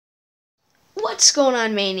What's going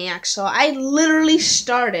on, Maniac? So I literally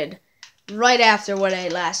started right after what I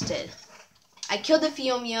last did. I killed the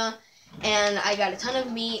Fiumia, and I got a ton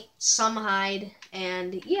of meat, some hide,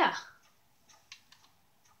 and yeah.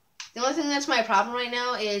 The only thing that's my problem right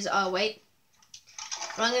now is, wait.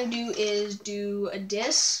 What I'm going to do is do a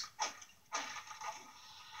dis.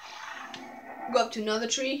 Go up to another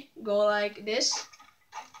tree, go like this.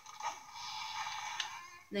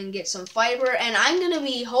 Then get some fiber, and I'm going to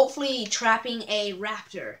be hopefully trapping a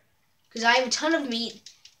raptor. Because I have a ton of meat,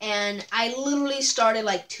 and I literally started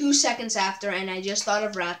like 2 seconds after, and I just thought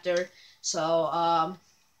of raptor. So,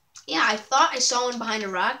 yeah, I thought I saw one behind a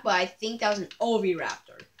rock, but I think that was an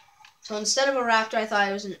oviraptor. So instead of a raptor, I thought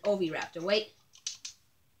it was an oviraptor. Wait.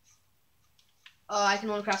 I can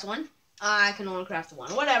only craft one? I can only craft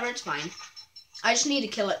one. Whatever, it's fine. I just need to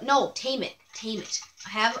kill it. No, tame it. Tame it.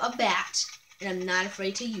 I have a bat, and I'm not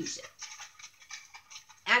afraid to use it.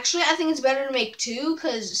 Actually, I think it's better to make two,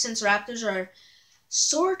 because since raptors are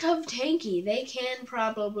sort of tanky, they can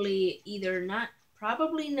probably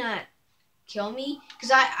probably not kill me.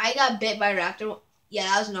 Because I got bit by a raptor. Yeah,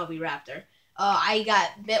 that was an oviraptor. I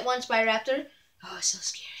got bit once by a raptor. Oh, it's so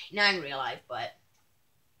scary. Not in real life, but...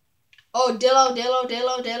 Oh, dillo. Wait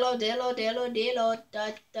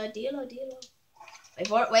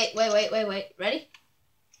for it. Wait. Ready?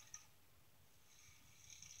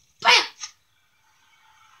 Bam!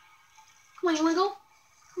 Come on, you wanna go?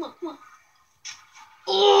 Come on.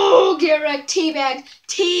 Oh, get wrecked. Teabag.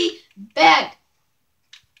 Teabag.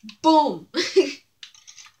 Boom.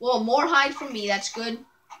 Well, more hide from me. That's good.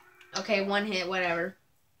 Okay, one hit, whatever.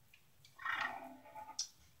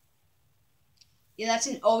 Yeah, that's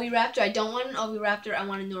an oviraptor. I don't want an oviraptor. I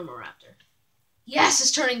want a normal raptor. Yes,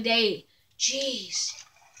 it's turning day. Jeez.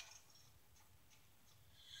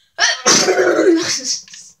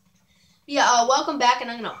 Yeah, welcome back,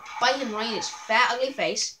 and I'm gonna bite him right in his fat, ugly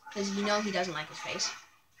face, because you know he doesn't like his face.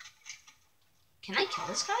 Can I kill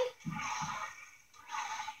this guy?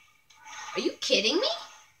 Are you kidding me?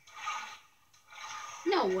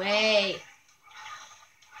 No way.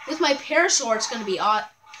 With my Parasaur, it's gonna be odd.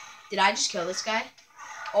 Did I just kill this guy?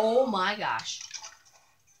 Oh my gosh.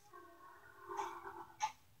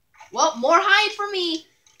 Well, more hide for me.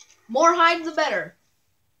 More hide, the better.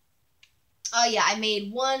 Yeah, I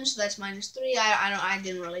made one, so that's -3. I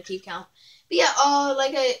didn't really keep count. But yeah,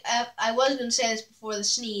 like I was gonna say this before the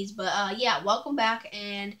sneeze, but yeah, welcome back,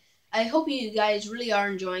 and I hope you guys really are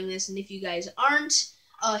enjoying this. And if you guys aren't,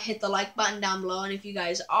 hit the like button down below, and if you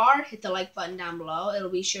guys are, hit the like button down below. It'll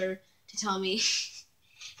be sure to tell me.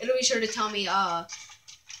 It'll be sure to tell me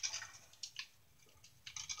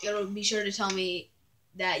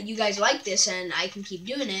that you guys like this and I can keep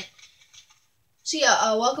doing it. So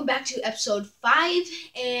yeah, welcome back to episode 5,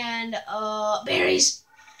 and berries.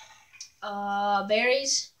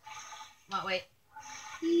 Berries. Oh, wait.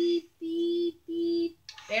 Beep, beep, beep.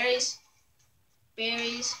 Berries.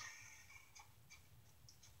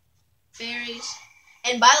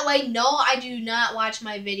 And by the way, no, I do not watch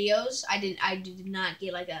my videos. I did not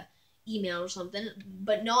get like a email or something.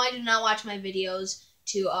 But no, I do not watch my videos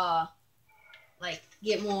to like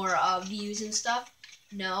get more views and stuff.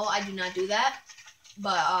 No, I do not do that.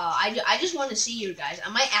 But I just want to see you guys. I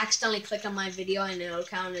might accidentally click on my video and it'll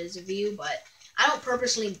count as a view, but I don't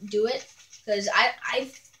purposely do it because I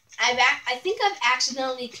think I've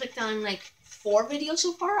accidentally clicked on like 4 videos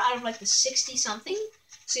so far out of like the 60 something.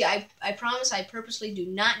 So yeah, I promise I purposely do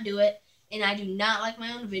not do it, and I do not like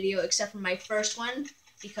my own video except for my first one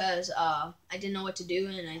because I didn't know what to do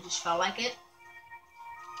and I just felt like it.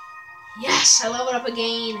 Yes, I leveled up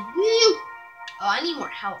again. Woo! Oh, I need more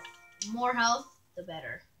health. More health, the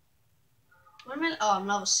better. What am I? Oh, I'm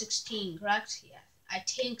level 16, correct? Yeah, I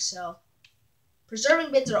think so. Preserving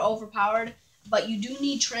bits are overpowered, but you do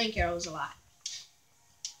need trank arrows a lot.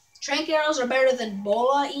 Trank arrows are better than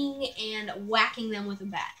bullying and whacking them with a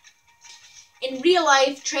bat. In real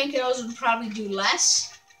life, trank arrows would probably do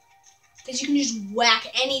less, because you can just whack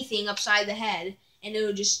anything upside the head and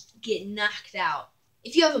it'll just get knocked out.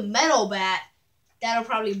 If you have a metal bat, that'll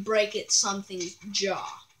probably break something's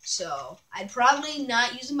jaw. So I'd probably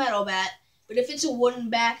not use a metal bat, but if it's a wooden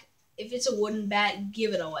bat,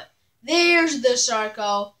 give it a whip. There's the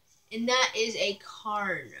Sarco, and that is a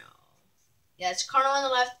Carno. Yeah, it's Carno on the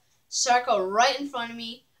left, Sarco right in front of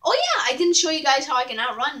me. Oh yeah, I didn't show you guys how I can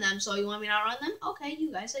outrun them, so you want me to outrun them? Okay, you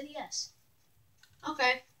guys said yes.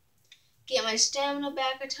 Okay. Get my stamina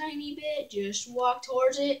back a tiny bit, just walk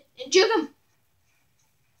towards it, and juke him!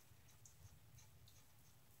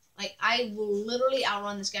 Like, I will literally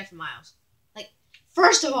outrun this guy for miles. Like,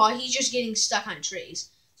 first of all, he's just getting stuck on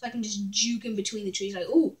trees. So I can just juke him between the trees, like,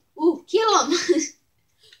 ooh, Ooh, kill him.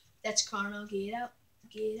 That's Carno. Get out.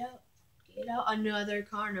 Get out. Get out. Another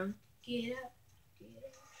Carno. Get out. Get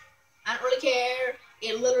out. I don't really care.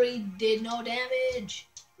 It literally did no damage.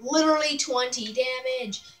 Literally 20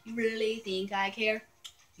 damage. You really think I care?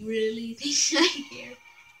 You really think I care?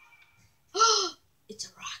 Oh, it's a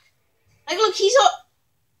rock. Like, look, he's all...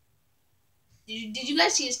 Did you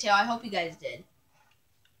guys see his tail? I hope you guys did.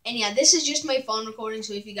 And yeah, this is just my phone recording,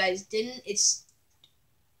 so if you guys didn't, it's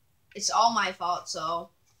all my fault, so...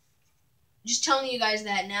 Just telling you guys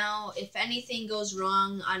that now, if anything goes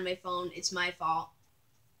wrong on my phone, it's my fault.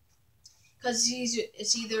 Because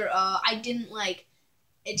it's either, I didn't, like...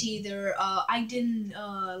 It's either, I didn't,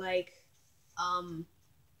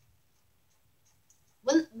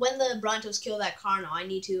 when the Brontos kill that Carno, I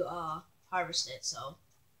need to, harvest it, so.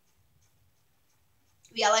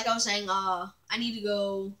 Yeah, like I was saying, I need to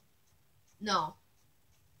go, no.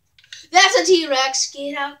 That's a T-Rex!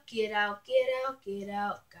 Get out, get out, get out, get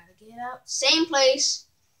out, gotta get out. Same place.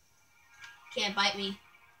 Can't bite me.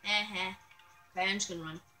 Okay, I'm just gonna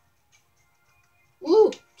run.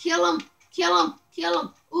 Ooh, kill him! Kill him! Kill him!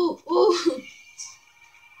 Ooh, ooh!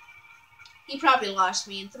 He probably lost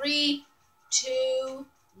me in 3, 2,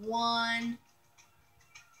 1.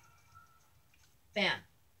 Bam.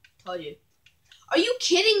 Told you. Are you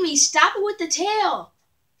kidding me? Stop it with the tail!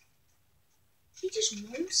 He just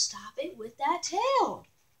won't stop it with that tail.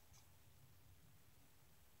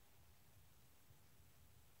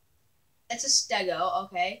 That's a stego,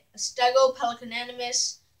 okay. A stego,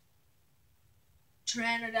 pelicananimus,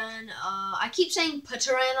 pteranodon. I keep saying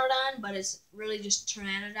pteranodon, but it's really just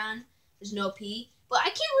pteranodon. There's no P. But I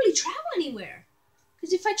can't really travel anywhere.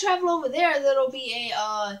 Because if I travel over there, there'll be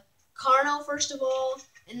a Carno, first of all.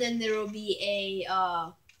 And then there will be a,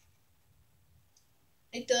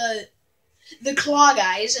 like the claw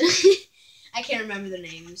guys. I can't remember their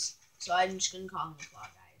names. So I'm just going to call them the claw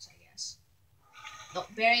guys, I guess. No,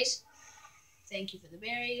 berries. Thank you for the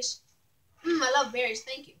berries. I love berries,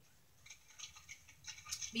 thank you.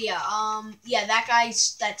 But yeah, that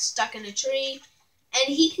guy's that's stuck in a tree.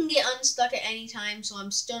 And he can get unstuck at any time, so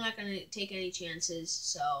I'm still not going to take any chances,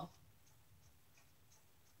 so.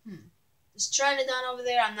 This Pteranodon over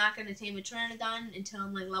there, I'm not going to tame a Pteranodon until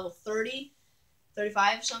I'm like level 30,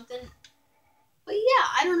 35 something. But yeah,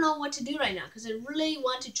 I don't know what to do right now, because I really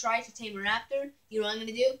want to try to tame a raptor. You know what I'm going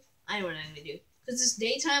to do? I know what I'm going to do. Because it's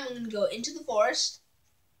daytime, I'm going to go into the forest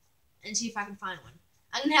and see if I can find one.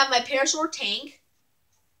 I'm going to have my Parasaur tank.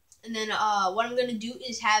 And then what I'm going to do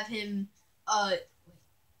is have him...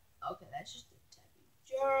 Okay, that's just a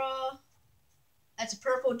Tabijara. That's a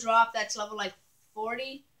purple drop. That's level like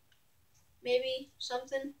 40. Maybe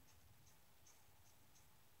something.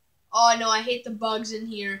 Oh no, I hate the bugs in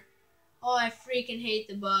here. Oh, I freaking hate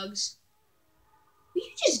the bugs. Will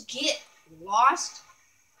you just get lost?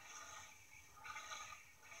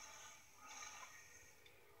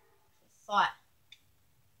 Thought.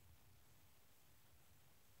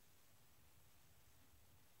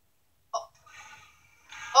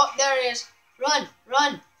 Oh, there it is. Run,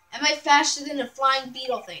 run. Am I faster than a flying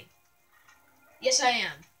beetle thing? Yes, I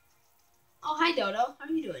am. Oh, hi, Dodo. How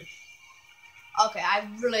are you doing? Okay, I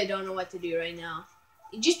really don't know what to do right now.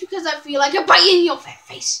 Just because I feel like I'm biting your fat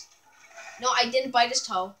face. No, I didn't bite his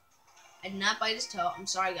toe. I did not bite his toe. I'm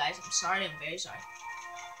sorry, guys. I'm sorry. I'm very sorry.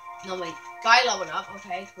 No, my guy leveled up.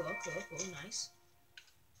 Okay, cool, cool, cool. Nice.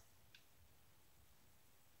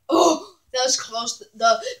 Oh, that was close.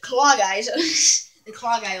 The claw guys. The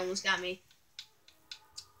claw guy almost got me.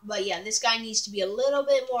 But yeah, this guy needs to be a little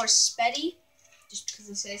bit more speddy. Just because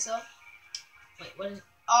I say so. Wait, what is it?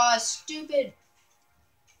 Oh, stupid.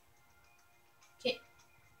 Okay.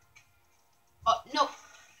 Oh, no.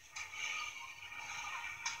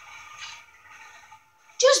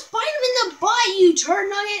 Just bite him in the butt, you turd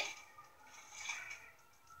nugget.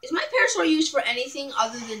 Is my Parasaur used for anything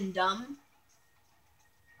other than dumb?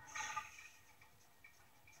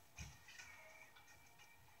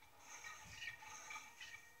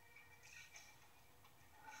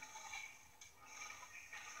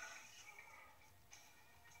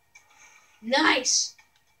 Nice.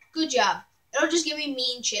 Good job. It'll just give me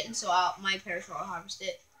meat and chitin, so my Parasaur will harvest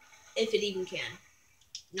it. If it even can.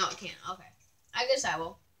 No, it can't. Okay. I guess I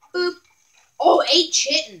will. Boop. Oh, 8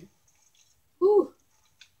 chitin. Whew.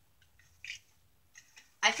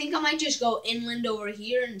 I think I might just go inland over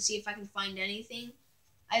here and see if I can find anything.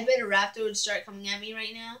 I bet a raptor would start coming at me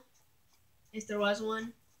right now. If there was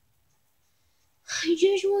one. I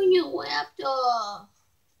just want a raptor.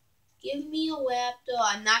 Give me a raptor.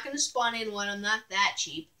 I'm not going to spawn in one. I'm not that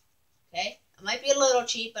cheap. Okay? I might be a little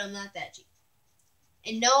cheap, but I'm not that cheap.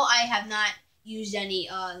 And no, I have not used any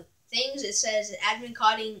things, it says admin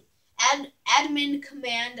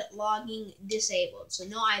command logging disabled. So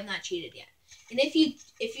no, I have not cheated yet. And if you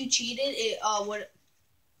cheated, it would.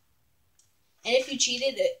 And if you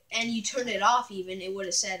cheated and you turned it off, even it would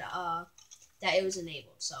have said that it was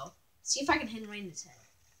enabled. So see if I can hit him right in his head.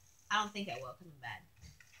 I don't think I will, because I'm bad.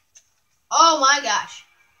 Oh my gosh!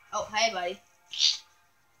 Oh, hey buddy.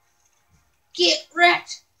 Get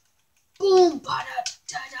wrecked! Boom!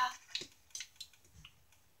 Ba-da-da-da!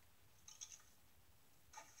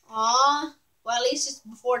 Aw. Well, at least it's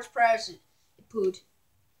before it's present. It pooed.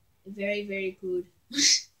 It very, very pooed.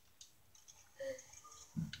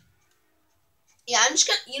 Yeah, I'm just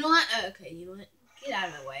gonna... You know what? Okay, you know what? Get out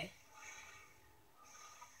of my way.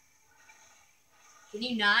 Can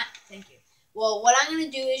you not? Thank you. Well, what I'm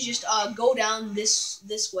gonna do is just go down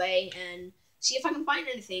this way and see if I can find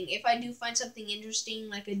anything. If I do find something interesting,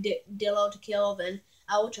 like a dillo to kill, then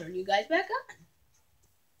I will turn you guys back on.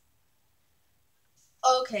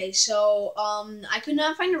 Okay, so I could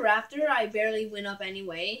not find a raptor. I barely went up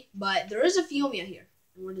anyway, but there is a Fiumia here.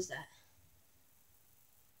 And what is that?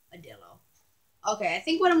 A dillo. Okay, I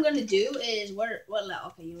think what I'm gonna do is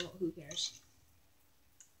okay, you know what, who cares?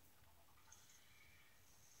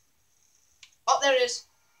 Oh, there it is.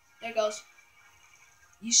 There it goes.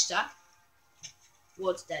 You stuck?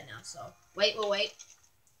 Well, it's dead now, so wait.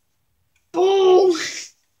 Boom!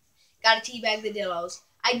 Gotta teabag the dillos.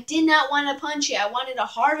 I did not want to punch it. I wanted to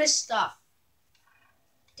harvest stuff.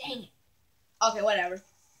 Dang it. Okay, whatever.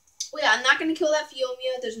 Well, yeah, I'm not gonna kill that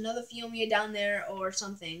Fiumia. There's another Fiumia down there or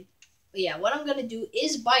something. But yeah, what I'm gonna do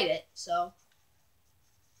is bite it, so.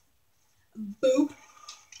 Boop.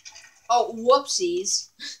 Oh,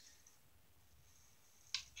 whoopsies.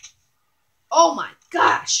 Oh my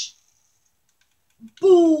gosh.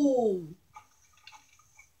 Boom.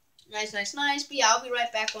 Nice. But yeah, I'll be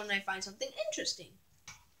right back when I find something interesting.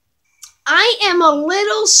 I am a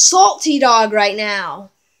little salty dog right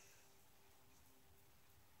now.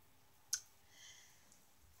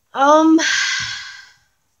 The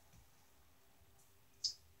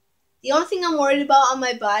only thing I'm worried about on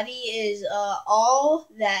my body is all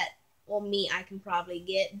that, well, meat I can probably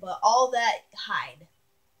get, but all that hide.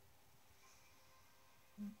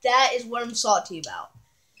 That is what I'm salty about.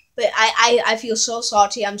 But I feel so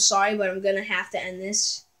salty. I'm sorry, but I'm going to have to end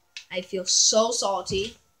this. I feel so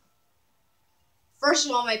salty. First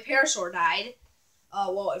of all, my Parasaur died.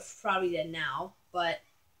 Well, it's probably dead now. But,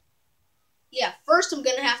 yeah, first I'm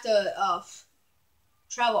going to have to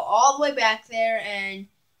travel all the way back there. And,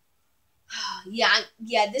 I'm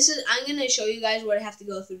going to show you guys what I have to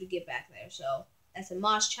go through to get back there. So, that's a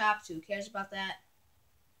moss chop. Who cares about that?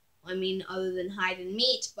 I mean, other than hide and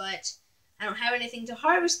meat, but I don't have anything to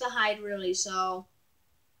harvest the hide, really, so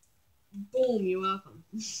boom, you're welcome.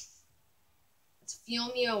 It's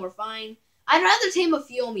Fiumia, we're fine. I'd rather tame a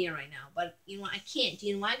Fiumia right now, but, you know what, I can't. Do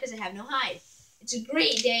you know why? Because I have no hide. It's a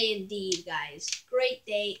great day indeed, guys. Great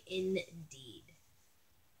day indeed.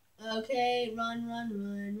 Okay, run.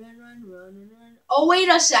 Oh, wait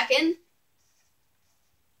a second.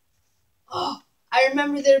 Oh, I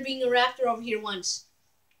remember there being a raptor over here once.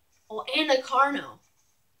 Oh, and a Carno.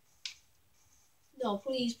 No,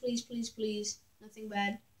 please. Nothing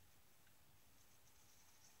bad.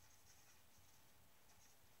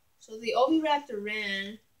 So the Oviraptor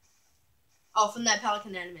ran. Oh, from that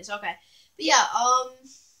Pelican Animus. Okay. But yeah,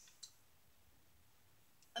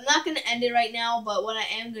 I'm not going to end it right now, but what I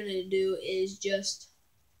am going to do is just,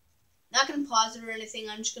 not going to pause it or anything.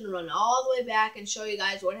 I'm just going to run all the way back and show you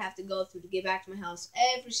guys what I have to go through to get back to my house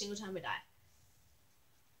every single time I die.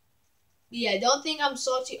 Yeah, don't think I'm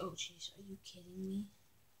salty. Oh, jeez, are you kidding me?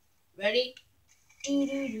 Ready?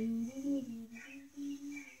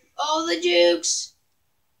 Oh, the jukes!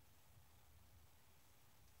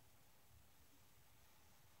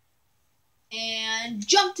 And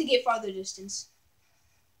jump to get farther distance.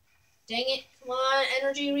 Dang it. Come on,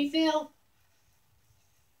 energy refill.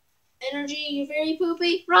 Energy, you're very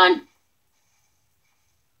poopy. Run!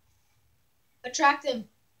 Attract him.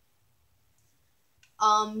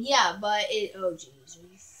 Yeah, but oh jeez, are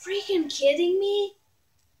you freaking kidding me?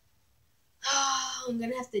 I'm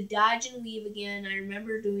gonna have to dodge and weave again. I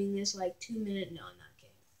remember doing this like 2 minutes. No, I'm not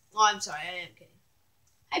kidding. Oh, I'm sorry, I am kidding.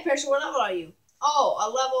 Hi, Parasauр, what level are you? Oh, a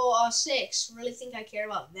level 6. Really think I care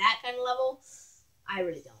about that kind of level? I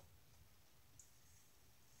really don't.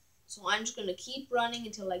 So I'm just gonna keep running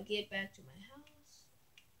until I get back to my house.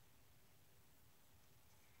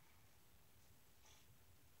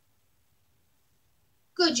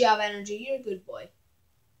 Good job, Energy. You're a good boy.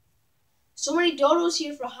 So many dodos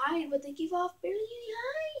here for hide, but they give off barely any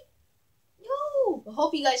hide. No. I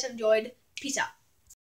hope you guys enjoyed. Peace out.